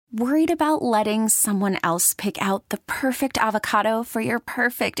Worried about letting someone else pick out the perfect avocado for your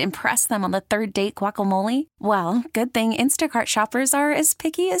perfect impress them on the third date guacamole? Well, good thing Instacart shoppers are as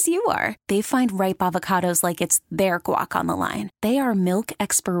picky as you are. They find ripe avocados like it's their guac on the line. They are milk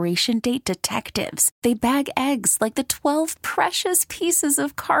expiration date detectives. They bag eggs like the 12 precious pieces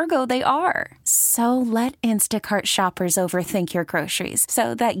of cargo they are. So let Instacart shoppers overthink your groceries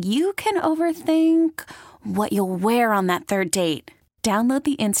so that you can overthink what you'll wear on that third date. Download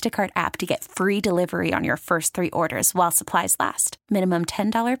the Instacart app to get free delivery on your first 3 orders while supplies last. Minimum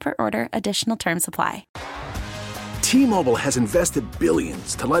 $10 per order. Additional terms apply. T-Mobile has invested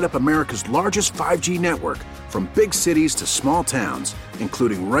billions to light up America's largest 5G network, from big cities to small towns,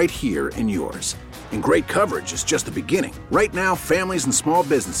 including right here in yours. And great coverage is just the beginning. Right now, families and small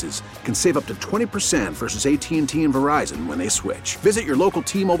businesses can save up to 20% versus AT&T and Verizon when they switch. Visit your local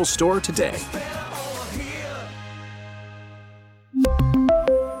T-Mobile store today.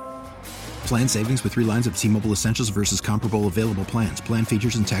 Plan savings with 3 lines of T-Mobile Essentials versus comparable available plans. Plan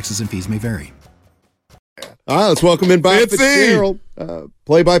features and taxes and fees may vary. All right, let's welcome in Bob Fitzgerald,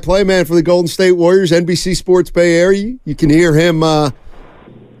 play-by-play man for the Golden State Warriors, NBC Sports Bay Area. You can hear him.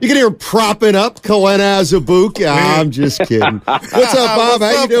 You can hear him propping up Kalena Azubuike. I'm just kidding. What's up, Bob?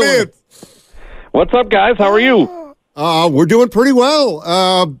 How you doing? What's up, guys? How are you? We're doing pretty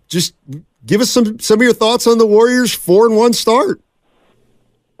well. Just give us some of your thoughts on the Warriors' 4-1 start.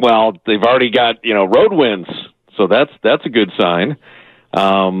 Well, they've already got, road wins, so that's a good sign.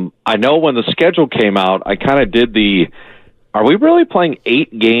 I know when the schedule came out, I kind of did are we really playing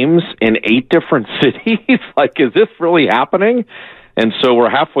 8 games in 8 different cities? Like, is this really happening? And so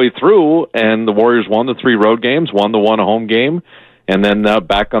we're halfway through, and the Warriors won the 3 road games, won the 1 home game, and then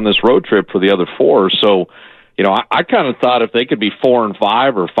back on this road trip for the other 4. So, I kind of thought if they could be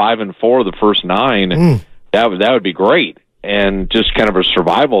 4-5 or 5-4 the first 9, that would be great. And just kind of a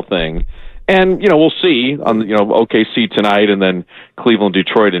survival thing. And, we'll see on, OKC tonight and then Cleveland,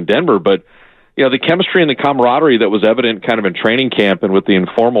 Detroit, and Denver. But, the chemistry and the camaraderie that was evident kind of in training camp and with the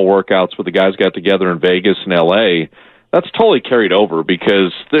informal workouts with the guys got together in Vegas and L.A., that's totally carried over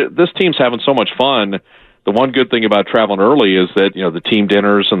because this team's having so much fun. The one good thing about traveling early is that, the team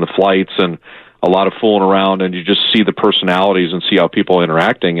dinners and the flights and a lot of fooling around, and you just see the personalities and see how people are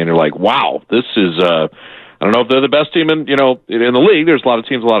interacting, and you're like, wow, this is I don't know if they're the best team in the league. There's a lot of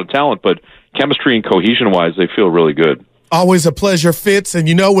teams, a lot of talent, but chemistry and cohesion-wise, they feel really good. Always a pleasure, Fitz. And,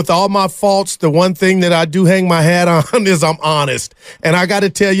 with all my faults, the one thing that I do hang my hat on is I'm honest. And I got to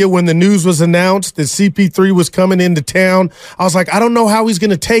tell you, when the news was announced that CP3 was coming into town, I was like, I don't know how he's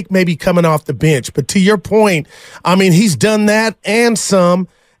going to take maybe coming off the bench. But to your point, he's done that and some,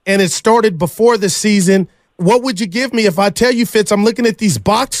 and it started before the season. What would you give me if I tell you, Fitz, I'm looking at these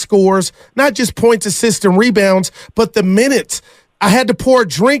box scores, not just points, assists, and rebounds, but the minutes. I had to pour a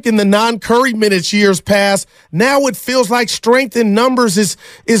drink in the non-Curry minutes years past. Now it feels like strength in numbers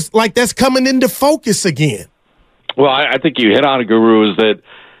is like that's coming into focus again. Well, I think you hit on it, Guru, is that,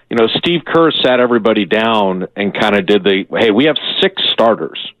 Steve Kerr sat everybody down and kind of did hey, we have 6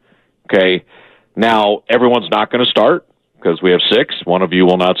 starters, okay? Now, everyone's not going to start because we have 6. One of you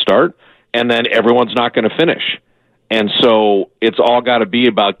will not start. And then everyone's not going to finish. And so it's all got to be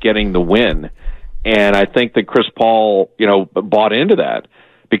about getting the win. And I think that Chris Paul, bought into that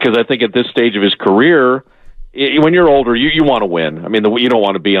because I think at this stage of his career, when you're older, you want to win. You don't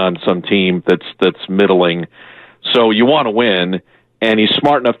want to be on some team that's middling. So you want to win, and he's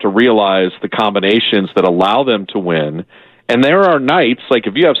smart enough to realize the combinations that allow them to win. And there are nights, like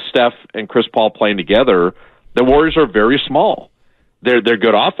if you have Steph and Chris Paul playing together, the Warriors are very small. They're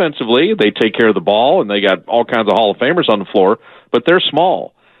good offensively. They take care of the ball, and they got all kinds of Hall of Famers on the floor, but they're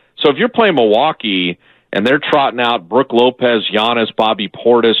small. So if you're playing Milwaukee and they're trotting out Brook Lopez, Giannis, Bobby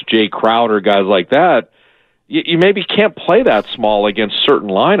Portis, Jay Crowder, guys like that, you maybe can't play that small against certain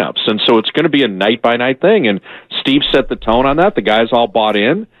lineups. And so it's going to be a night-by-night thing. And Steve set the tone on that. The guys all bought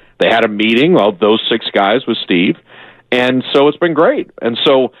in. They had a meeting of those 6 guys with Steve. And so it's been great. And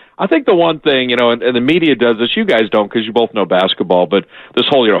so I think the one thing, and the media does this, you guys don't because you both know basketball, but this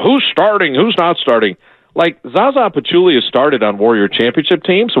whole, who's starting, who's not starting. Like, Zaza Pachulia started on Warrior Championship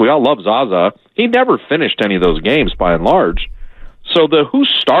teams, so we all love Zaza. He never finished any of those games by and large. So the who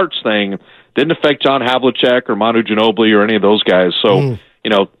starts thing didn't affect John Havlicek or Manu Ginobili or any of those guys. So,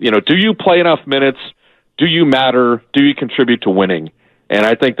 do you play enough minutes? Do you matter? Do you contribute to winning? And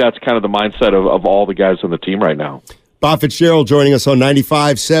I think that's kind of the mindset of all the guys on the team right now. Bob Fitzgerald joining us on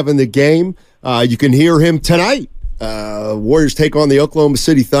 95.7 The Game. You can hear him tonight Warriors take on the Oklahoma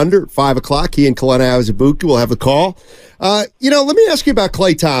City Thunder at 5 o'clock. He and Kalena Azubuike will have a call. Let me ask you about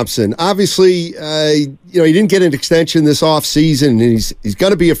Klay Thompson. Obviously, he didn't get an extension this offseason, and he's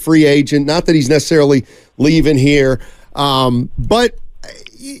going to be a free agent. Not that he's necessarily leaving here, but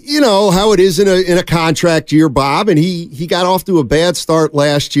you know how it is in a contract year, Bob, and he got off to a bad start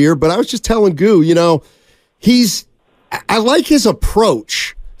last year. But I was just telling Goo, I like his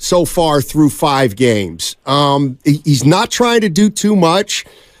approach so far through 5 games. He's not trying to do too much.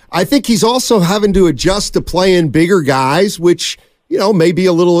 I think he's also having to adjust to playing bigger guys, which, may be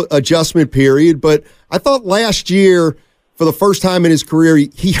a little adjustment period. But I thought last year, for the first time in his career,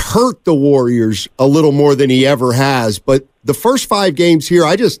 he hurt the Warriors a little more than he ever has. But the first 5 games here,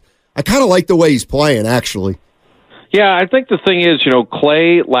 I kind of like the way he's playing, actually. Yeah, I think the thing is,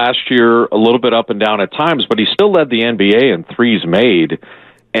 Klay last year, a little bit up and down at times, but he still led the NBA in threes made.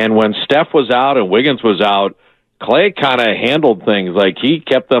 And when Steph was out and Wiggins was out, Klay kind of handled things. Like, he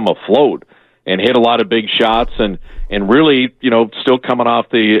kept them afloat and hit a lot of big shots and really, still coming off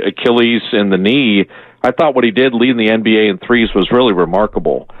the Achilles and the knee. I thought what he did leading the NBA in threes was really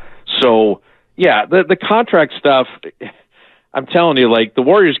remarkable. So, yeah, the contract stuff, I'm telling you, like, the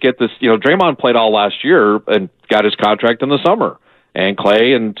Warriors get this, Draymond played all last year and got his contract in the summer. And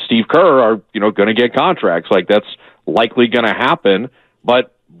Klay and Steve Kerr are, going to get contracts. Like, that's likely going to happen.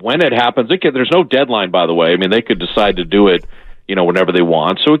 But when it happens, there's no deadline, by the way. I mean, they could decide to do it, whenever they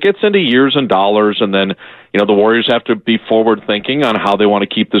want. So it gets into years and dollars, and then, the Warriors have to be forward-thinking on how they want to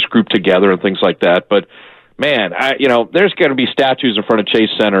keep this group together and things like that. But, man, there's going to be statues in front of Chase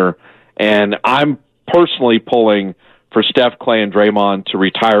Center, and I'm personally pulling for Steph, Klay, and Draymond to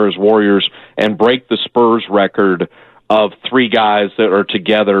retire as Warriors and break the Spurs record of 3 guys that are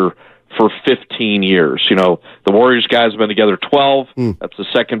together for 15 years. The Warriors guys have been together 12. That's the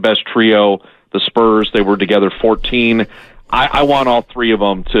second best trio. The Spurs, they were together 14. I want all 3 of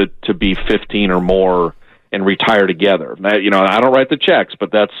them to be 15 or more and retire together. I don't write the checks,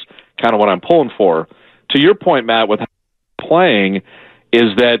 but that's kind of what I'm pulling for. To your point, Matt, with playing,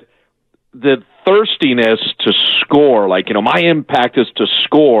 is that the thirstiness to score, my impact is to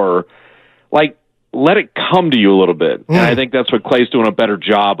score, let it come to you a little bit. And I think that's what Klay's doing a better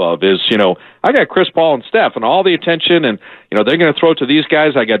job of is, I got Chris Paul and Steph and all the attention and, they're going to throw it to these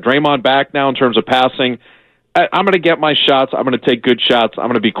guys. I got Draymond back now in terms of passing. I'm going to get my shots. I'm going to take good shots. I'm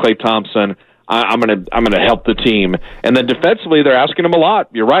going to be Klay Thompson. I'm going to help the team. And then defensively, they're asking him a lot.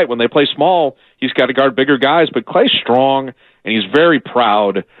 You're right. When they play small, he's got to guard bigger guys, but Klay's strong and he's very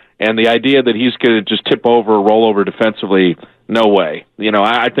proud. And the idea that he's going to just tip over or roll over defensively, no way.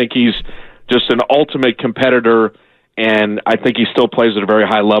 I think he's just an ultimate competitor, and I think he still plays at a very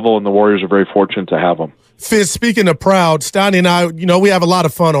high level, and the Warriors are very fortunate to have him. Fitz, speaking of proud, Steiny and I, we have a lot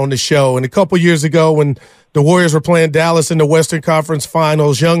of fun on the show. And a couple years ago when the Warriors were playing Dallas in the Western Conference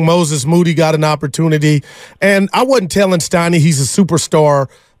Finals, young Moses Moody got an opportunity. And I wasn't telling Steiny he's a superstar,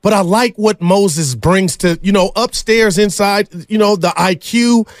 but I like what Moses brings to, upstairs inside, the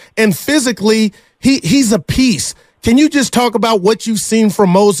IQ, and physically, he's a piece. Can you just talk about what you've seen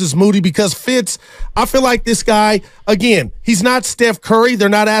from Moses Moody? Because Fitz, I feel like this guy, again, he's not Steph Curry. They're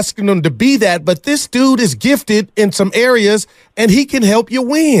not asking him to be that, but this dude is gifted in some areas, and he can help you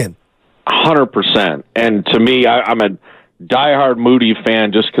win. 100%. And to me, I'm a diehard Moody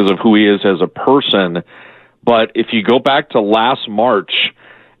fan just because of who he is as a person. But if you go back to last March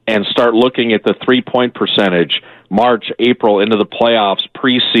and start looking at the three-point percentage, March, April, into the playoffs,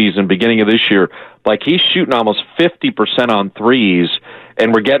 preseason, beginning of this year, he's shooting almost 50% on threes,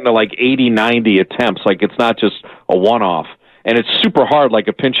 and we're getting to 80, 90 attempts. It's not just a one-off. And it's super hard, like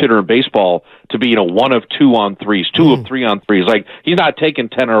a pinch hitter in baseball, to be 1 of 2 on threes, 2 of 3 on threes. He's not taking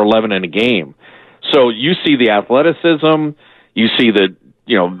 10 or 11 in a game. So you see the athleticism, you see the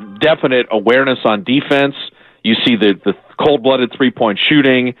definite awareness on defense, you see the cold-blooded three-point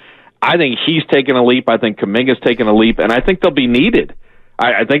shooting. I think he's taken a leap. I think Kuminga's taken a leap, and I think they'll be needed.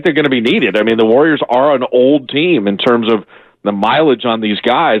 I think they're going to be needed. I mean, the Warriors are an old team in terms of the mileage on these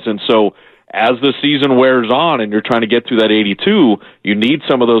guys, and so as the season wears on and you're trying to get through that 82, you need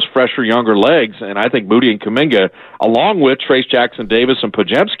some of those fresher, younger legs, and I think Moody and Kuminga, along with Trace Jackson-Davis and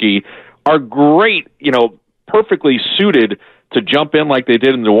Podziemski, are great, perfectly suited to jump in like they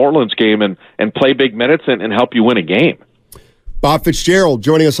did in the New Orleans game and play big minutes and help you win a game. Bob Fitzgerald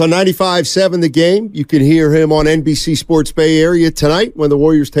joining us on 95.7 The Game. You can hear him on NBC Sports Bay Area tonight when the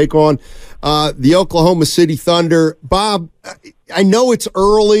Warriors take on the Oklahoma City Thunder. Bob, I know it's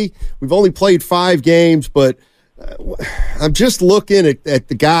early. We've only played 5 games, but I'm just looking at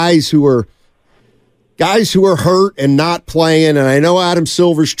the guys who are hurt and not playing, and I know Adam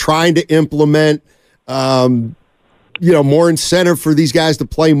Silver's trying to implement more incentive for these guys to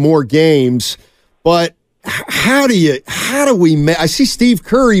play more games. But how do we I see Steve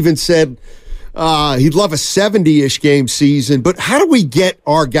Kerr even said he'd love a 70-ish game season, but how do we get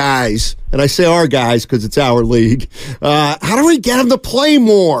our guys, and I say our guys because it's our league, how do we get them to play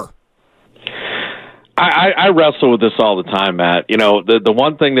more? I wrestle with this all the time, Matt. The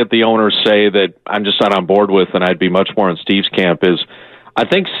one thing that the owners say that I'm just not on board with, and I'd be much more in Steve's camp, is I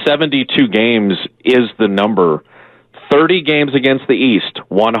think 72 games is the number. 30 games against the East,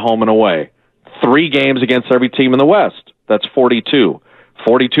 1 home and away. 3 games against every team in the West. That's 42.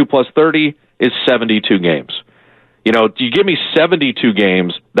 42 plus 30 is 72 games. You give me 72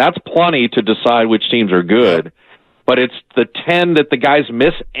 games, that's plenty to decide which teams are good, but it's the 10 that the guys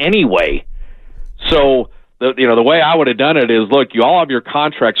miss anyway. So, the way I would have done it is, look, you all have your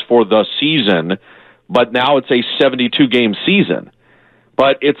contracts for the season, but now it's a 72-game season.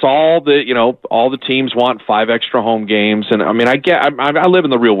 But it's all the teams want 5 extra home games, and I mean, I live in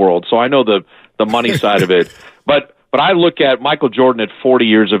the real world, so I know the money side of it. But I look at Michael Jordan at 40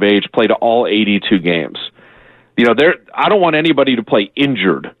 years of age, played all 82 games. I don't want anybody to play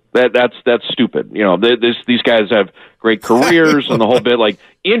injured. That's stupid. These guys have great careers and the whole bit. Like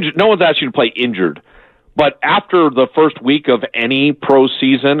injured, no one's asked you to play injured. But after the first week of any pro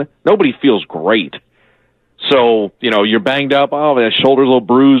season, nobody feels great. So you're banged up. Oh, my shoulder's a little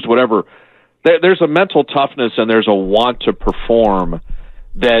bruised, whatever. There's a mental toughness and there's a want to perform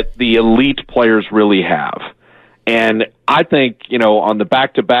that the elite players really have. And I think on the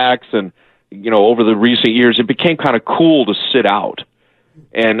back-to-backs and over the recent years, it became kind of cool to sit out.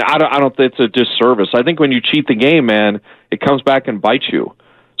 And I don't think it's a disservice. I think when you cheat the game, man, it comes back and bites you.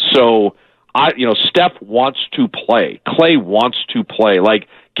 So, Steph wants to play. Clay wants to play. Like,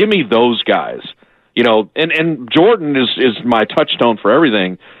 give me those guys. And Jordan is my touchstone for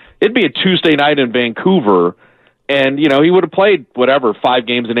everything. It'd be a Tuesday night in Vancouver, and, he would have played, 5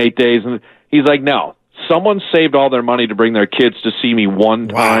 games in 8 days. And he's like, no, someone saved all their money to bring their kids to see me one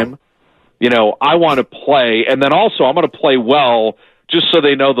time. Wow. I want to play. And then also I'm going to play well just so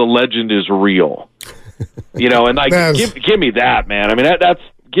they know the legend is real. And like, give me that, man. I mean, that's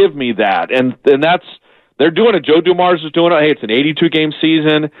give me that. And that's, they're doing it. Joe Dumars is doing it. Hey, it's an 82-game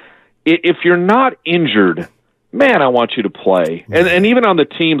season. If you're not injured, man, I want you to play. And even on the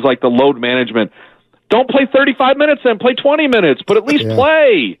teams like the load management, don't play 35 minutes and play 20 minutes, but at least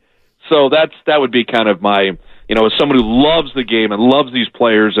play. So that would be kind of my, as someone who loves the game and loves these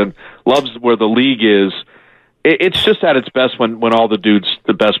players and loves where the league is, it's just at its best when all the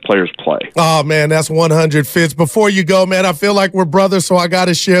best players play. Oh, man, that's 100, Fitz. Before you go, man, I feel like we're brothers, so I got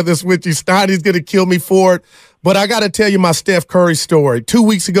to share this with you. Steiny's going to kill me for it. But I got to tell you my Steph Curry story. 2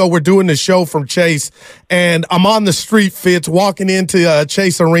 weeks ago, we're doing the show from Chase, and I'm on the street, Fitz, walking into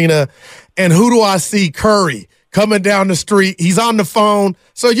Chase Arena, and who do I see? Curry coming down the street. He's on the phone.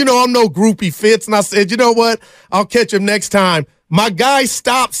 So, I'm no groupie, Fitz. And I said, you know what? I'll catch him next time. My guy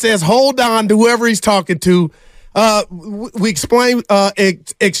stops, says, hold on to whoever he's talking to. We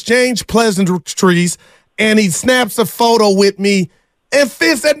exchange pleasantries, and he snaps a photo with me. And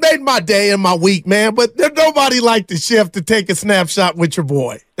Fitz, that made my day and my week, man. But there's nobody like the chef to take a snapshot with your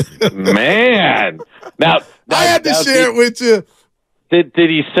boy. Man. Now I had to share it with you. Did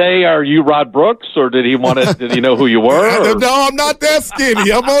he say, are you Rod Brooks, or did he know who you were? No, I'm not that skinny.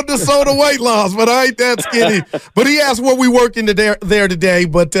 I'm on the soda weight loss, but I ain't that skinny. But he asked where we working there today.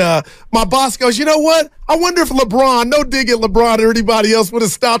 But my boss goes, you know what? I wonder if LeBron, no dig at LeBron or anybody else, would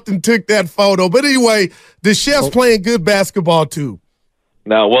have stopped and took that photo. But anyway, the chef's playing good basketball too.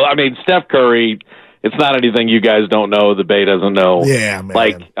 No, well, I mean, Steph Curry, it's not anything you guys don't know, the Bay doesn't know. Yeah, man.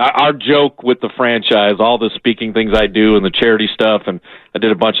 Like, our joke with the franchise, all the speaking things I do and the charity stuff, and I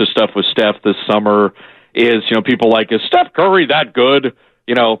did a bunch of stuff with Steph this summer, is, people like, is Steph Curry that good?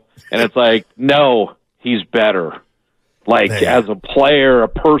 And it's like, no, he's better. Like, as a player, a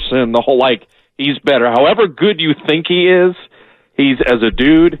person, the whole, like, he's better. However good you think he is, as a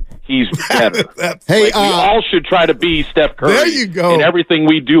dude, he's better. Hey, we all should try to be Steph Curry. There you go. In everything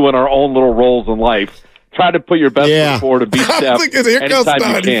we do in our own little roles in life. Try to put your best foot forward to beat Steph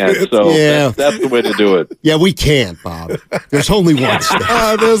anytime you can. So that's the way to do it. Yeah, we can't, Bob. There's only one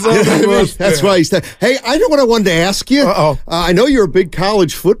Steph. There's only one Steph. That's why he's Steph. Hey, I know what I wanted to ask you. I know you're a big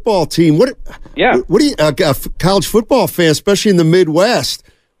college football team. What do you, college football fan, especially in the Midwest,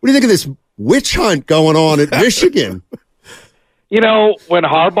 what do you think of this witch hunt going on at Michigan? When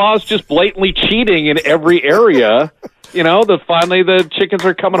Harbaugh's just blatantly cheating in every area, finally the chickens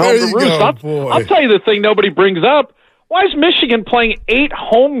are coming home to roost. I'll tell you the thing nobody brings up. Why is Michigan playing 8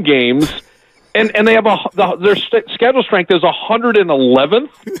 home games And they have their schedule strength is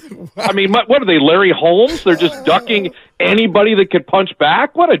 111th. I mean, what are they, Larry Holmes? They're just ducking anybody that could punch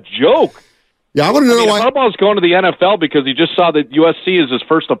back? What a joke. Yeah, I want to know why Harbaugh's going to the NFL because he just saw that USC is his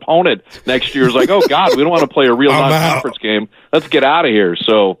first opponent next year. He's like, oh, God, we don't want to play a real non-conference game. Let's get out of here.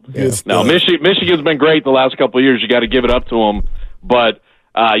 So, no, Michigan's been great the last couple of years. You got to give it up to them. But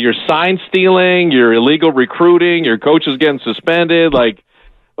your sign stealing, your illegal recruiting, your coaches getting suspended, like,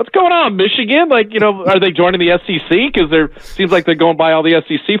 what's going on, Michigan? Like, are they joining the SEC? Because it seems like they're going by all the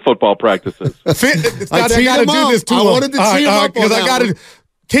SEC football practices. I wanted to tee him up because I got it.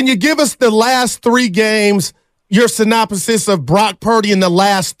 Can you give us the last 3 games, your synopsis of Brock Purdy in the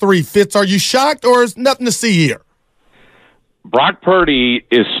last 3? Fitz, are you shocked or is nothing to see here? Brock Purdy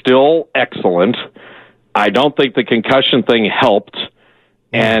is still excellent. I don't think the concussion thing helped.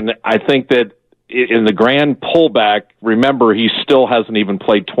 And I think that in the grand pullback, remember, he still hasn't even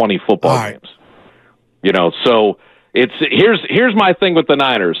played 20 football games. So here's my thing with the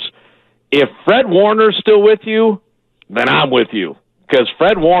Niners. If Fred Warner's still with you, then I'm with you. Because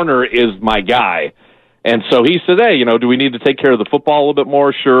Fred Warner is my guy. And so he said, hey, do we need to take care of the football a little bit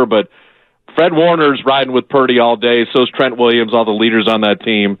more? Sure, but Fred Warner's riding with Purdy all day. So's Trent Williams, all the leaders on that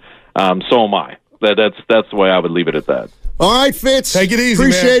team. So am I. That's the way I would leave it at that. All right, Fitz. Take it easy,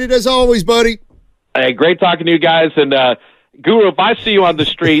 Appreciate it as always, buddy. Hey, great talking to you guys. And Guru, if I see you on the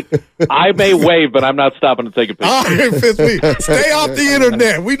street, I may wave, but I'm not stopping to take a picture. All right, Fitz. Stay off the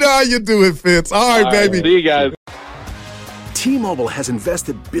internet. We know how you do it, Fitz. All right, baby. See you guys. T-Mobile has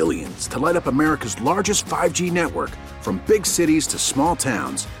invested billions to light up America's largest 5G network, from big cities to small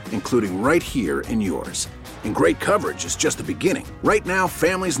towns, including right here in yours. And great coverage is just the beginning. Right now,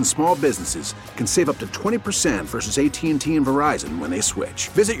 families and small businesses can save up to 20% versus AT&T and Verizon when they switch.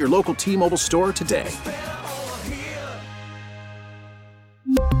 Visit your local T-Mobile store today.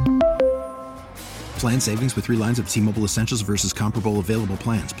 Plan savings with 3 lines of T-Mobile Essentials versus comparable available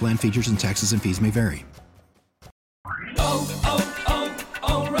plans. Plan features and taxes and fees may vary.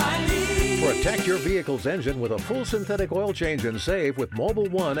 Protect your vehicle's engine with a full synthetic oil change and save with Mobil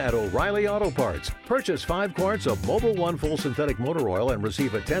 1 at O'Reilly Auto Parts. Purchase 5 quarts of Mobil 1 full synthetic motor oil and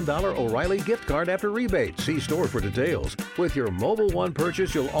receive a $10 O'Reilly gift card after rebate. See store for details. With your Mobil 1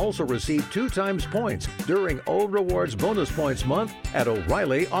 purchase, you'll also receive 2 times points during O Rewards Bonus Points Month at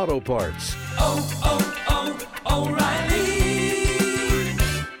O'Reilly Auto Parts. O'Reilly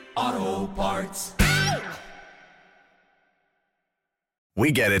Auto Parts.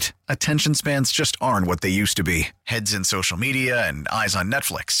 We get it. Attention spans just aren't what they used to be. Heads in social media and eyes on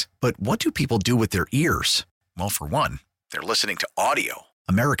Netflix. But what do people do with their ears? Well, for one, they're listening to audio.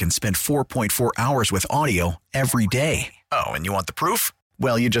 Americans spend 4.4 hours with audio every day. Oh, and you want the proof?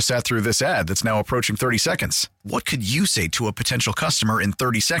 Well, you just sat through this ad that's now approaching 30 seconds. What could you say to a potential customer in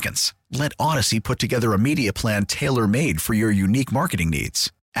 30 seconds? Let Odyssey put together a media plan tailor-made for your unique marketing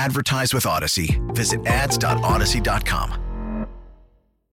needs. Advertise with Odyssey. Visit ads.odyssey.com.